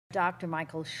Dr.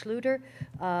 Michael Schluter,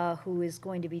 who is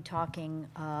going to be talking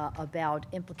about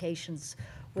implications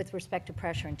with respect to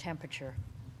pressure and temperature.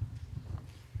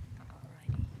 All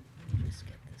righty, let me just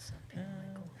get this up here,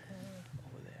 Michael.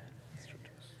 Over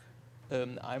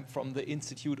there. I'm from the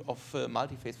Institute of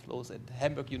Multiphase Flows at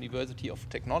Hamburg University of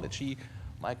Technology.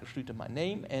 Michael Schluter, my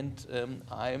name, and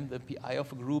I'm the PI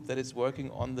of a group that is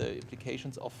working on the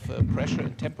implications of pressure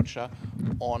and temperature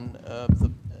on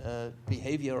the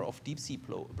behavior of deep sea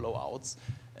blowouts.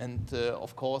 And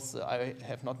of course, I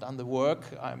have not done the work.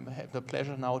 I have the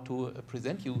pleasure now to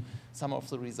present you some of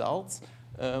the results.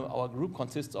 Our group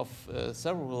consists of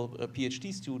several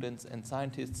PhD students and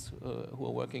scientists who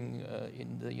are working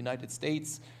in the United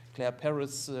States. Claire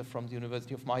Paris from the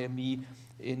University of Miami,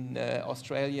 in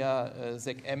Australia,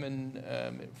 Zach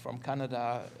Emmon from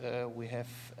Canada, we have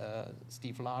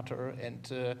Steve Larter,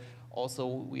 and also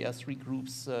we are three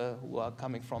groups who are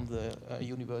coming from the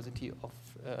University of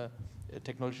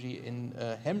Technology in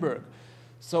Hamburg.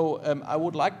 So I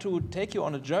would like to take you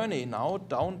on a journey now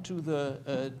down to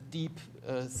the deep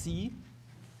sea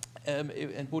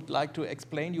and would like to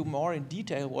explain you more in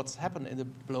detail what's happened in the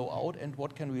blowout and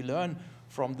what can we learn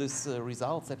from these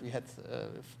results that we had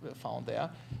found there.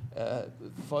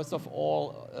 First of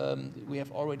all, we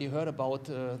have already heard about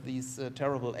this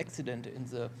terrible accident in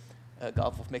the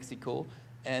Gulf of Mexico,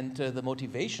 and the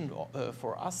motivation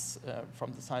for us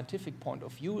from the scientific point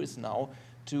of view is now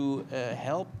to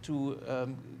help to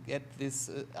get this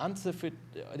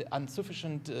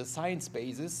insufficient science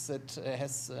basis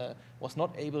that was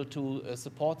not able to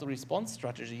support the response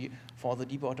strategy for the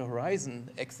Deepwater Horizon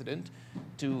accident,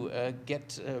 to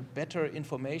get better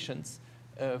informations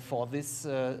for this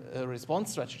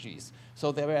response strategies.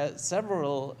 So there were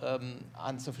several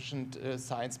insufficient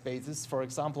science bases. For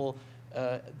example,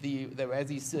 there were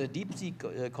these deep sea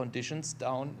conditions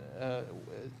down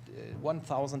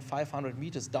 1,500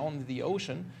 meters down in the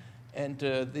ocean, and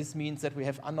this means that we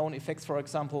have unknown effects, for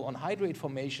example, on hydrate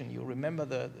formation. You remember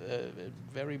the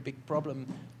very big problem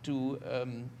to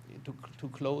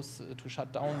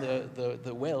shut down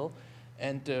the well,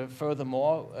 and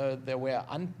furthermore, there were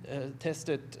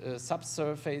untested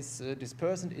subsurface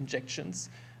dispersant injections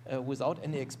without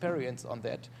any experience on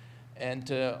that.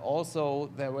 And also,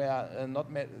 there were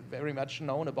not very much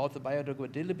known about the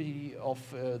biodegradability of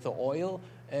the oil,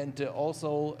 and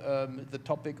also the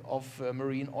topic of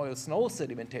marine oil snow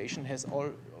sedimentation has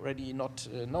already not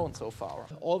known so far.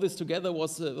 All this together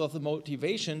was the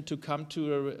motivation to come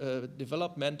to a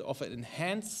development of an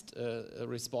enhanced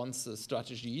response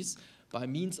strategies by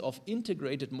means of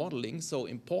integrated modeling. So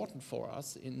important for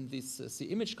us in this Sea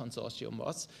Image Consortium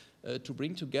was to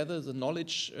bring together the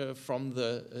knowledge from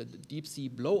the deep sea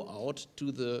blowout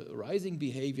to the rising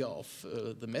behavior of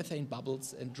the methane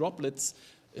bubbles and droplets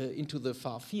into the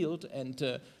far field.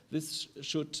 And this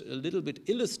should a little bit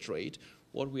illustrate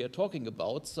what we are talking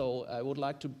about. So I would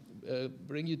like to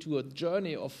bring you to a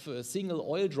journey of single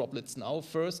oil droplets now.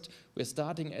 First, we're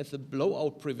starting at the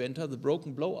blowout preventer, the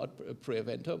broken blowout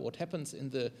preventer, what happens in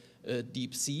the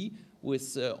deep sea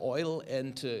with oil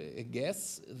and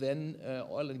gas. Then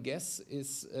oil and gas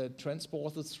is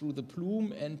transported through the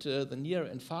plume and the near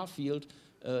and far field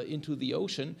into the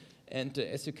ocean. And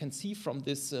as you can see from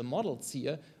this models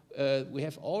here, we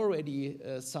have already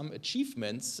some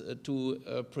achievements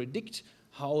to predict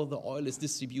how the oil is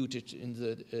distributed in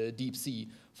the deep sea.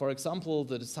 For example,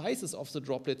 the sizes of the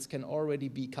droplets can already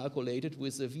be calculated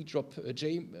with a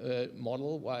VDROP-J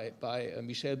model by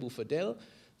Michel Boufadel.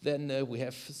 Then we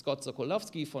have Scott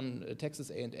Sokolowski from Texas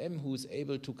A&M, who's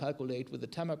able to calculate with the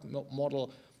TAMAC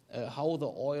model how the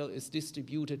oil is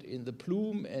distributed in the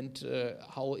plume and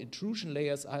how intrusion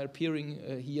layers are appearing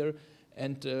here.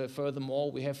 And furthermore,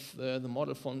 we have the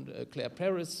model from Claire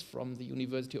Paris from the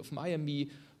University of Miami,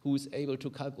 who is able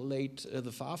to calculate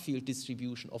the far field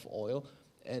distribution of oil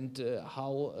and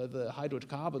how the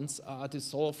hydrocarbons are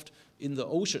dissolved in the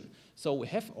ocean. So we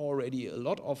have already a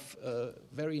lot of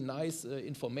very nice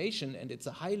information, and it's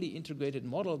a highly integrated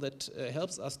model that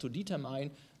helps us to determine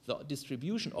the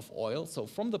distribution of oil. So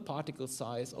from the particle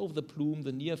size over the plume,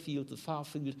 the near field, the far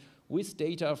field, with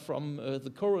data from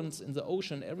the currents in the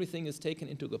ocean, everything is taken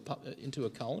into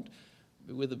account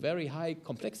with a very high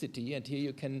complexity. And here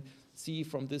you can see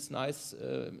from this nice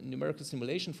numerical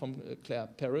simulation from Claire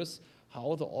Paris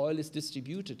how the oil is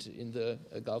distributed in the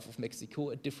Gulf of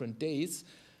Mexico at different days.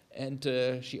 And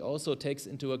she also takes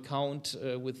into account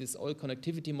with this oil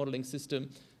connectivity modeling system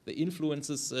the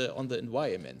influences on the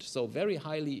environment. So very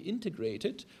highly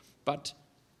integrated, but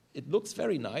it looks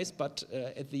very nice, but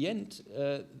at the end,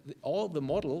 all the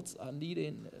models are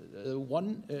needing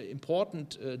one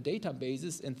important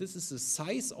databases, and this is the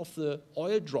size of the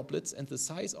oil droplets and the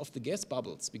size of the gas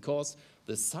bubbles, because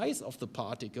the size of the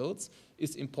particles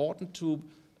is important to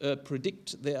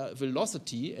predict their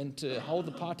velocity and how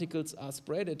the particles are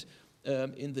spread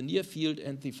in the near field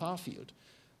and the far field.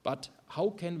 But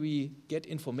how can we get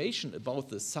information about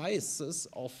the sizes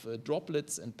of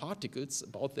droplets and particles,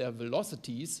 about their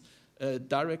velocities,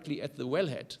 directly at the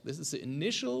wellhead? This is the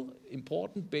initial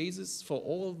important basis for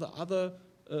all the other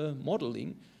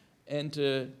modeling, and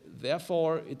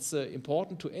therefore it's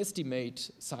important to estimate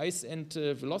size and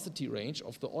velocity range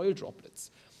of the oil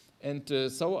droplets. And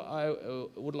so I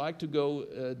would like to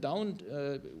go down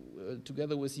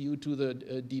together with you to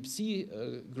the deep sea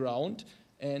ground.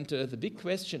 And the big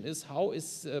question is, how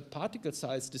is particle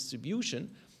size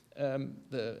distribution,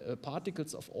 the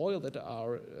particles of oil that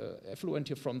are effluent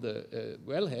here from the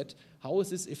wellhead, how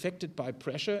is this affected by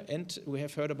pressure? And we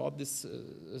have heard about this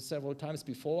several times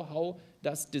before, how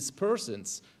does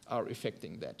dispersants are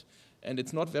affecting that? And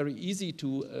it's not very easy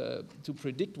to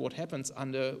predict what happens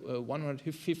under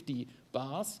 150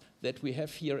 bars that we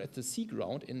have here at the sea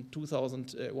ground in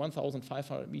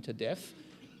 1,500 meter depth.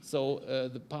 So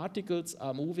the particles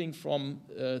are moving from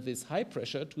this high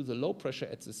pressure to the low pressure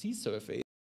at the sea surface.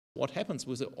 What happens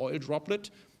with the oil droplet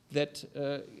that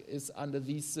is under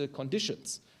these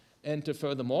conditions? And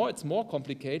furthermore, it's more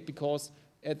complicated because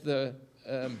at the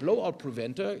blowout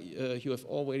preventer, you have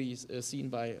already seen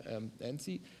by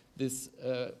Nancy, this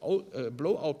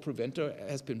blowout preventer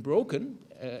has been broken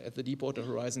at the Deepwater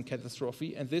Horizon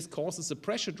catastrophe, and this causes a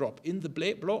pressure drop in the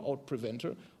blowout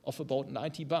preventer of about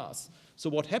 90 bars. So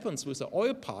what happens with the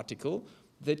oil particle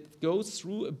that goes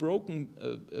through a broken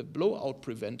blowout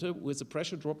preventer with a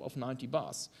pressure drop of 90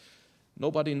 bars?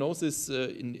 Nobody knows this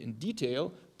in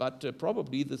detail, but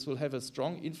probably this will have a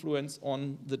strong influence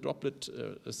on the droplet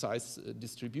size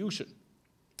distribution.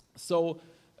 So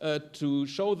to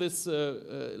show this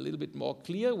a little bit more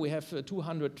clear, we have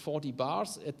 240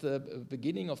 bars at the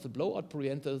beginning of the blowout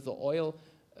preventer. The oil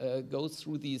goes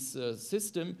through this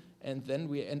system, and then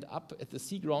we end up at the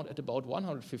sea ground at about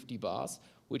 150 bars,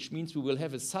 which means we will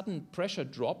have a sudden pressure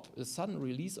drop, a sudden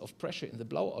release of pressure in the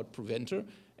blowout preventer,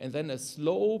 and then a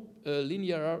slow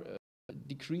linear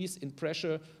decrease in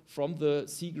pressure from the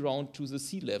sea ground to the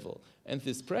sea level. And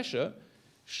this pressure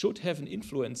should have an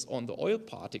influence on the oil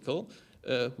particle.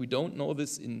 We don't know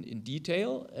this in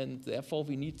detail, and therefore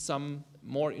we need some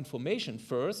more information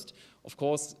first. Of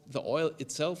course, the oil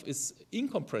itself is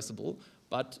incompressible,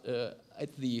 but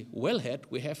at the wellhead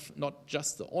we have not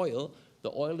just the oil.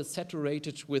 The oil is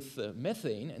saturated with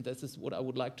methane, and this is what I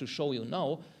would like to show you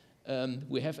now.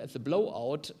 We have at the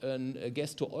blowout a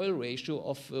gas-to-oil ratio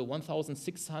of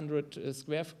 1,600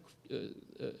 square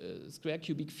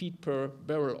cubic feet per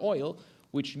barrel oil,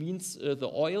 which means the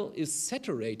oil is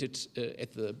saturated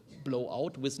at the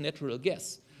blowout with natural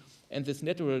gas. And this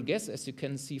natural gas, as you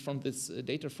can see from this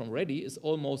data from Reddy, is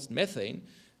almost methane.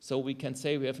 So we can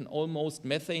say we have an almost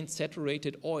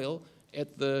methane-saturated oil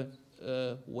at the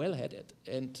wellhead.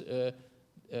 And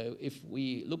if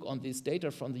we look on this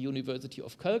data from the University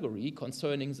of Calgary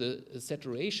concerning the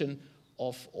saturation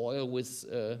of oil with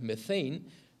methane,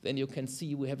 then you can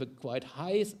see we have a quite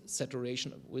high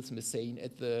saturation with methane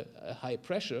at the high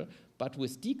pressure, but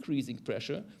with decreasing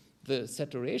pressure, the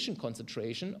saturation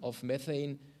concentration of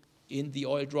methane in the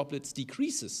oil droplets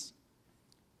decreases.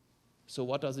 So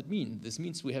what does it mean? This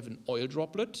means we have an oil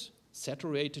droplet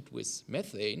saturated with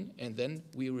methane, and then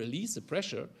we release the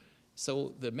pressure,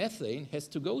 so the methane has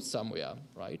to go somewhere,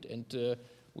 right? And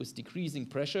with decreasing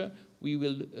pressure, we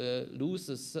will lose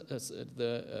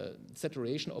the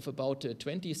saturation of about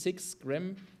 26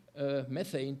 gram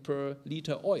methane per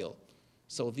liter oil.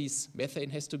 So this methane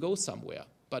has to go somewhere.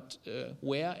 But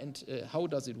where and how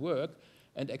does it work?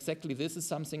 And exactly this is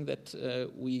something that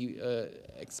we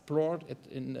explored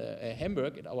in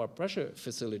Hamburg at our pressure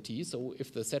facility. So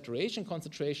if the saturation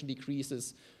concentration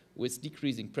decreases with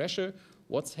decreasing pressure,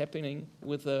 what's happening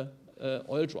with the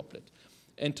oil droplet?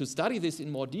 And to study this in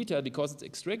more detail, because it's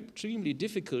extremely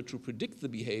difficult to predict the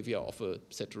behavior of a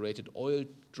saturated oil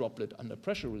droplet under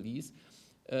pressure release,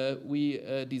 we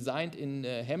designed in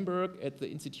Hamburg at the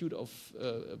Institute of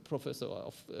Professor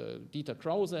of Dieter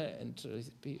Krause and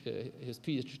his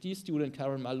PhD student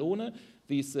Karen Malone,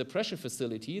 this pressure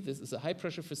facility. This is a high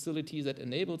pressure facility that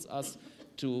enables us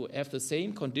to have the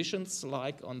same conditions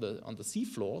like on the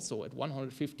seafloor, so at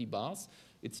 150 bars.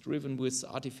 It's driven with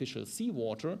artificial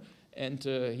seawater. And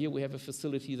here we have a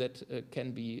facility that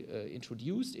can be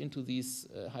introduced into this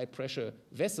high-pressure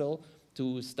vessel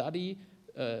to study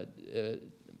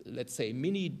let's say,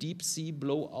 mini deep sea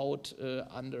blowout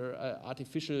under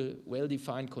artificial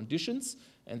well-defined conditions.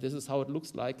 And this is how it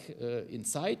looks like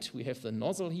inside. We have the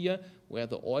nozzle here where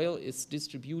the oil is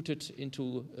distributed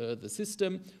into the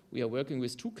system. We are working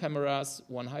with 2 cameras,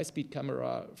 one high-speed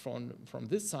camera from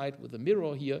this side with a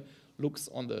mirror here, looks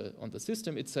on the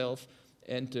system itself.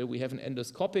 And we have an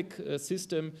endoscopic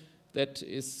system that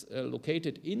is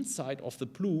located inside of the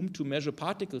plume to measure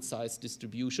particle size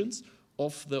distributions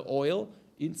of the oil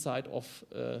inside of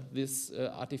this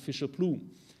artificial plume.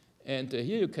 And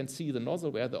here you can see the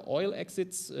nozzle where the oil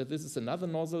exits. This is another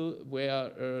nozzle where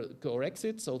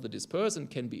co-exits, so the dispersant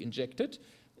can be injected.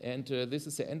 And this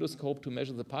is the endoscope to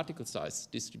measure the particle size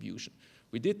distribution.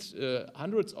 We did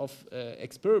hundreds of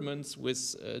experiments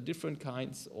with different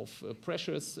kinds of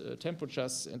pressures,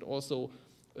 temperatures, and also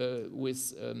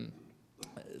with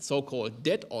so-called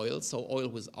dead oil, so oil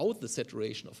without the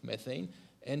saturation of methane.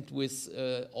 And with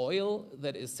oil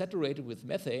that is saturated with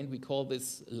methane, we call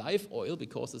this live oil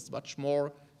because it's much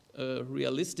more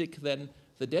realistic than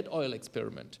the dead oil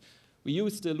experiment. We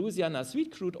used Louisiana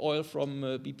sweet crude oil from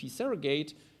BP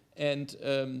Surrogate, and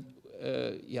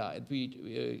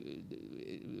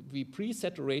we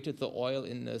pre-saturated the oil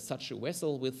in such a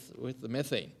vessel with the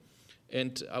methane.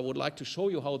 And I would like to show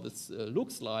you how this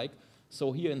looks like.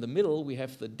 So here in the middle, we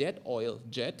have the dead oil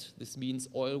jet. This means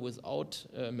oil without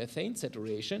methane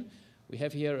saturation. We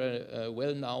have here a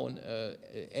well-known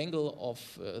angle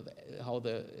of how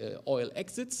the oil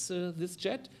exits this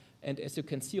jet. And as you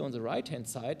can see on the right-hand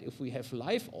side, if we have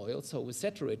live oil, so with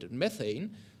saturated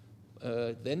methane,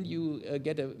 then you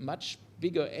get a much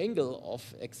bigger angle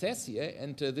of excess here.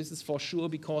 And this is for sure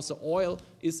because the oil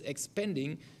is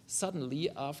expanding suddenly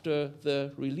after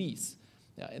the release.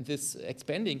 And this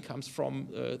expanding comes from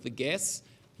the gas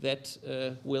that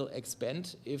will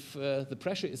expand if the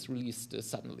pressure is released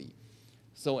suddenly.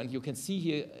 So, and you can see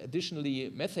here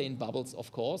additionally methane bubbles,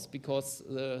 of course, because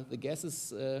the gas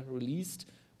is released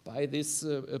by this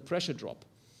pressure drop.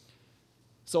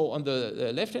 So on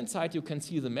the left-hand side, you can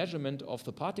see the measurement of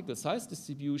the particle size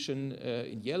distribution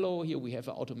in yellow. Here we have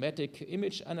an automatic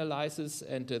image analysis,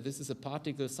 and this is a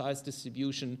particle size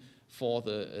distribution for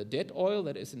the dead oil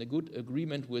that is in a good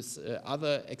agreement with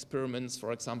other experiments,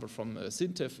 for example, from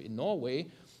Sintef in Norway.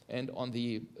 And on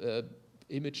the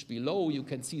image below, you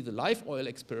can see the live oil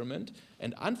experiment.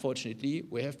 And unfortunately,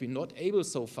 we have been not able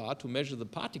so far to measure the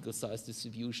particle size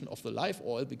distribution of the live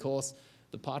oil because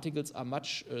the particles are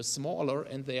much smaller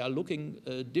and they are looking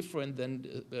different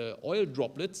than oil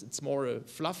droplets. It's more a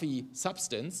fluffy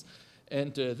substance.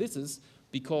 And this is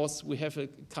because we have a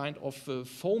kind of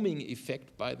foaming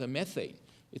effect by the methane.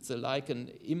 It's like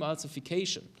an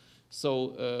emulsification.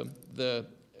 So the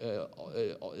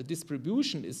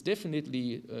distribution is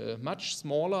definitely much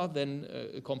smaller than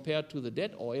compared to the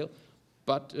dead oil,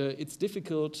 but it's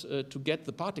difficult to get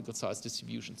the particle size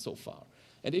distribution so far.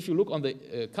 And if you look on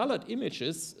the colored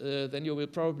images, then you will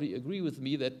probably agree with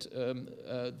me that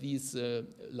these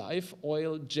live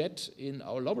oil jet in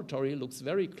our laboratory looks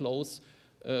very close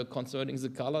concerning the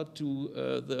color to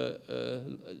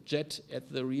the jet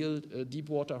at the real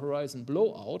Deepwater Horizon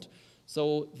blowout.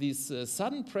 So this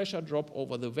sudden pressure drop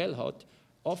over the wellhead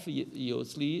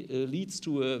obviously leads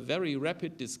to a very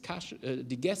rapid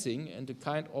degassing and a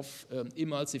kind of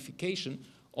emulsification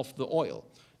of the oil.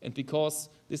 And because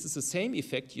this is the same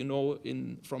effect, you know,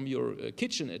 from your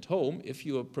kitchen at home, if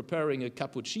you're preparing a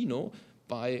cappuccino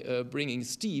by bringing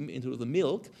steam into the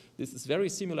milk, this is very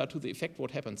similar to the effect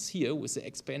what happens here with the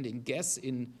expanding gas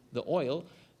in the oil.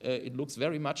 It looks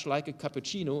very much like a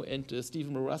cappuccino, and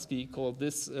Stephen Moraski called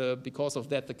this, because of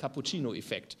that, the cappuccino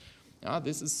effect.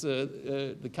 This is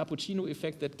the cappuccino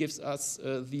effect that gives us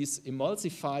this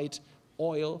emulsified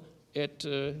oil at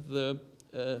the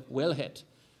wellhead.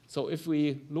 So if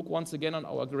we look once again on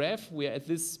our graph, we are at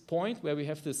this point where we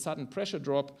have this sudden pressure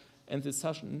drop, and this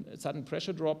sudden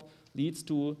pressure drop leads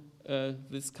to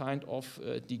this kind of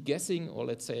degassing, or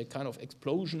let's say a kind of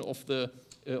explosion of the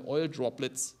oil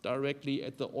droplets directly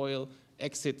at the oil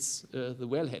exits the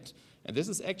wellhead. And this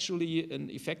is actually an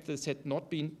effect that had not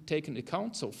been taken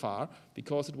account so far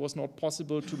because it was not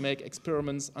possible to make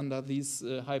experiments under these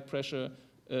high pressure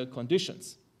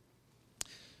conditions.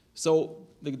 So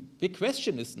the big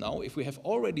question is now, if we have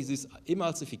already this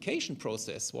emulsification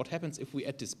process, what happens if we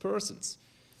add dispersants?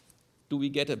 Do we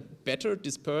get a better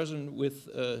dispersion with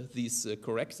this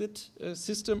co-exit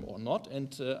system or not?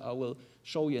 And I will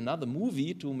show you another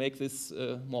movie to make this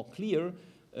more clear.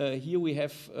 Here we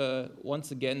have,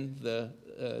 once again, the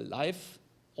live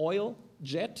oil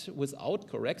jet without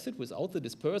co-exit, without the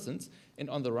dispersants. And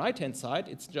on the right-hand side,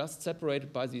 it's just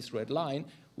separated by this red line.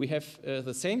 We have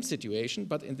the same situation,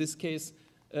 but in this case,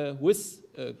 with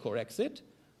Corexit.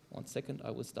 1 second,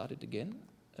 I will start it again.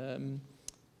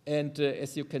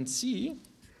 As you can see,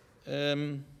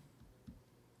 don't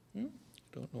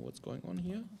know what's going on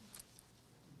here.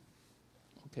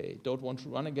 Okay, don't want to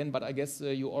run again, but I guess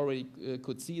you already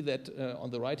could see that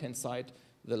on the right-hand side,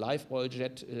 the live oil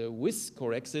jet with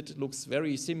Corexit looks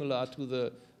very similar to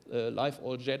the live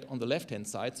oil jet on the left-hand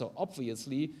side. So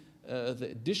obviously, the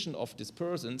addition of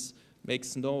dispersants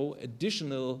makes no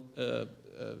additional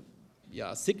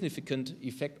significant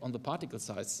effect on the particle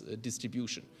size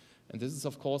distribution. And this is,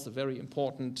 of course, a very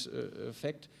important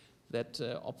fact that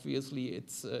obviously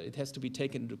it has to be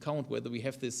taken into account whether we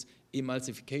have this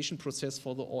emulsification process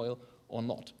for the oil or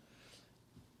not.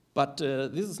 But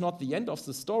this is not the end of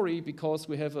the story, because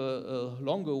we have a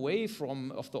longer way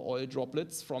of the oil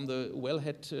droplets from the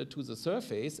wellhead to the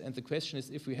surface. And the question is,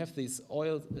 if we have these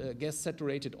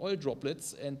gas-saturated oil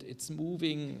droplets and it's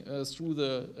moving through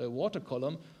the water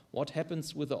column, what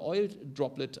happens with the oil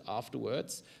droplet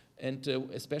afterwards? And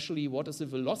especially, what is the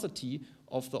velocity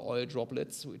of the oil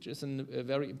droplets, which is a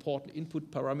very important input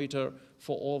parameter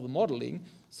for all the modeling.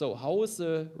 So how is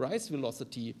the rise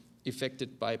velocity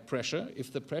affected by pressure?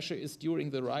 If the pressure is during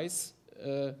the rise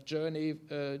journey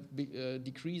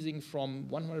decreasing from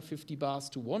 150 bars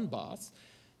to 1 bars,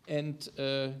 and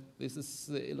this is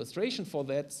the illustration for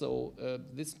that. So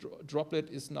this droplet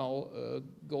is now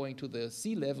going to the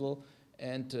sea level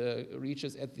and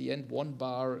reaches at the end 1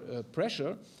 bar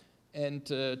pressure. And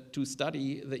to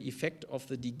study the effect of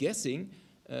the degassing,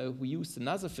 we used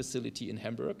another facility in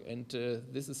Hamburg, and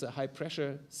this is a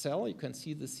high-pressure cell. You can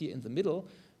see this here in the middle.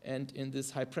 And in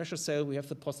this high-pressure cell, we have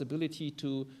the possibility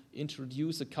to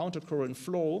introduce a countercurrent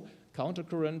flow,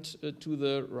 countercurrent to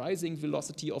the rising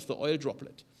velocity of the oil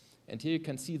droplet. And here you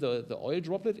can see the oil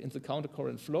droplet in the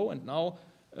countercurrent flow. And now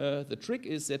the trick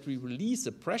is that we release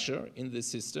the pressure in this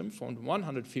system from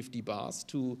 150 bars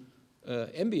to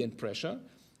ambient pressure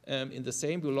in the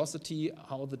same velocity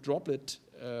how the droplet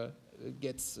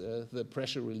gets the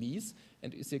pressure release.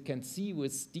 And as you can see,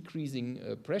 with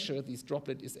decreasing pressure, this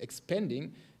droplet is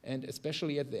expanding, and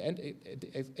especially at the end,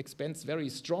 it expands very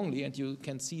strongly, and you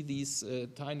can see these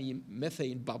tiny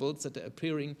methane bubbles that are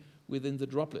appearing within the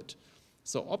droplet.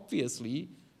 So obviously,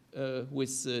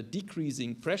 with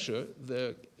decreasing pressure,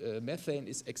 the methane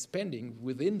is expanding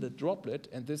within the droplet,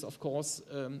 and this, of course,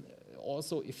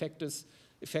 also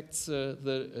affects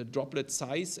the droplet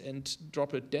size and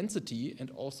droplet density,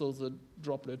 and also the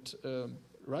droplet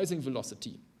rising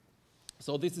velocity.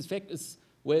 So this effect is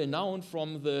well known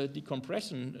from the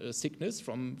decompression sickness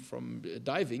from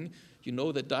diving. You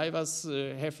know that divers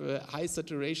have a high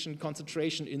saturation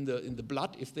concentration in the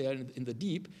blood if they are in the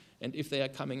deep, and if they are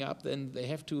coming up, then they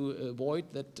have to avoid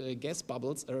that gas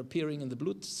bubbles are appearing in the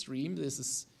bloodstream. This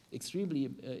is extremely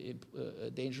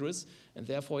dangerous, and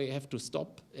therefore you have to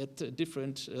stop at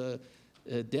different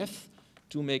depth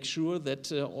to make sure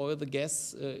that all the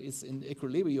gas is in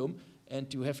equilibrium,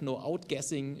 and you have no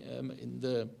outgassing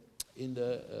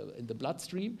in the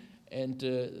bloodstream, and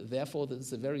therefore this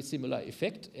is a very similar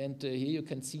effect. And here you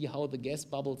can see how the gas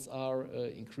bubbles are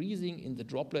increasing in the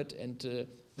droplet, and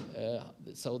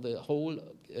so the whole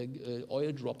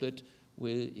oil droplet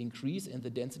will increase and the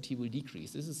density will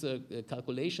decrease. This is a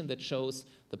calculation that shows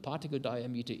the particle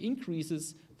diameter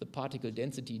increases, the particle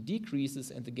density decreases,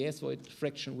 and the gas void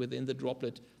fraction within the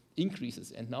droplet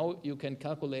increases. And now you can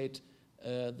calculate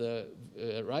the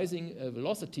rising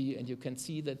velocity, and you can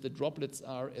see that the droplets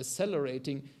are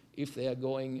accelerating if they are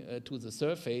going to the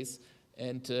surface.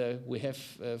 And we have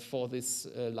for this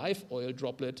live oil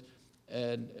droplet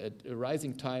a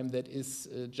rising time that is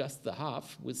just the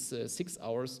half, with 6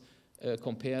 hours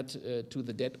compared to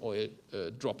the dead oil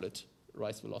droplet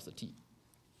rise velocity.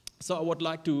 So I would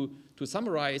like to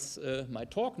summarize my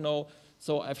talk now.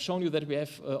 So I've shown you that we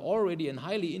have already a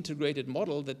highly integrated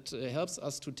model that helps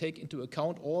us to take into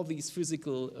account all these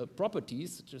physical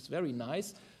properties, which is very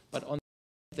nice. But on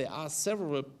there are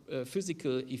several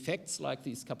physical effects, like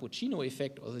this cappuccino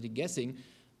effect or the degassing,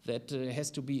 that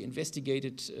has to be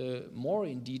investigated more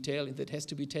in detail, and that has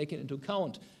to be taken into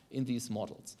account in these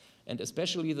models. And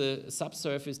especially the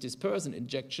subsurface dispersant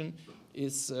injection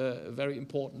is a very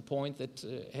important point that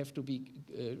have to be,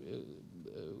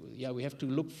 we have to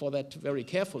look for that very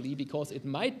carefully, because it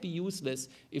might be useless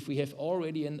if we have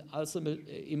already an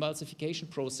emulsification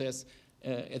process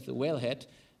at the wellhead.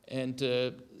 And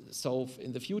so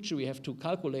in the future, we have to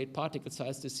calculate particle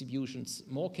size distributions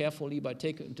more carefully by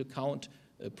taking into account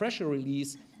pressure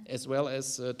release as well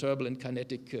as turbulent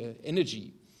kinetic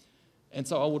energy. And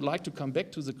so I would like to come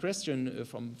back to the question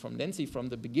from Nancy from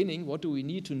the beginning. What do we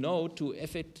need to know to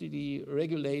effectively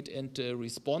regulate and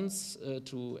respond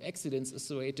to accidents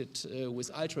associated with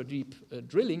ultra-deep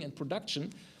drilling and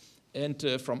production? And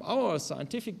from our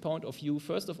scientific point of view,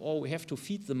 first of all, we have to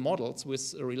feed the models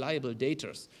with reliable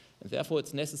data. And therefore,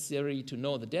 it's necessary to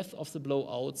know the depth of the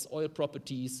blowouts, oil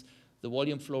properties, the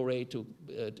volume flow rate to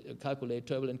calculate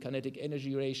turbulent kinetic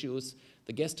energy ratios.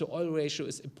 The gas to oil ratio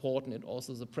is important, and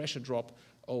also the pressure drop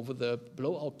over the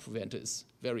blowout preventer is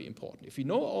very important. If we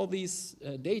know all these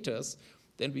data,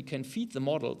 then we can feed the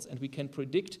models and we can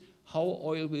predict how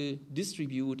oil will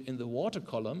distribute in the water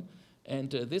column.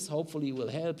 And this hopefully will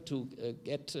help to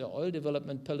get oil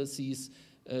development policies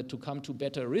to come to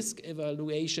better risk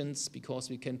evaluations, because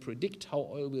we can predict how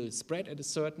oil will spread at a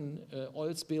certain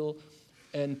oil spill.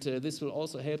 And this will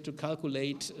also help to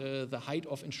calculate the height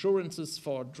of insurances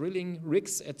for drilling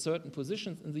rigs at certain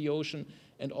positions in the ocean,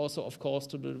 and also, of course,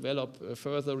 to develop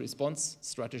further response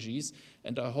strategies.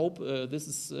 And I hope this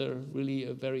is really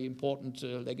a very important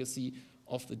legacy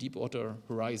of the Deepwater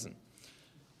Horizon.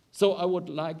 So I would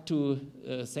like to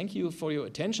thank you for your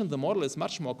attention. The model is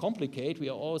much more complicated. We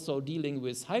are also dealing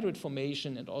with hydrate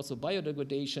formation and also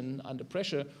biodegradation under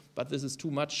pressure, but this is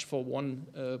too much for one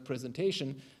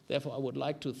presentation. Therefore, I would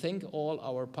like to thank all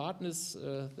our partners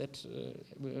that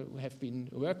have been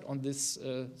worked on this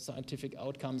scientific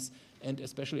outcomes, and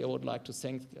especially I would like to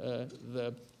thank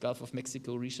the Gulf of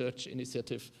Mexico Research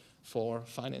Initiative for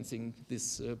financing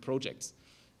these projects.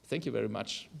 Thank you very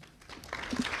much.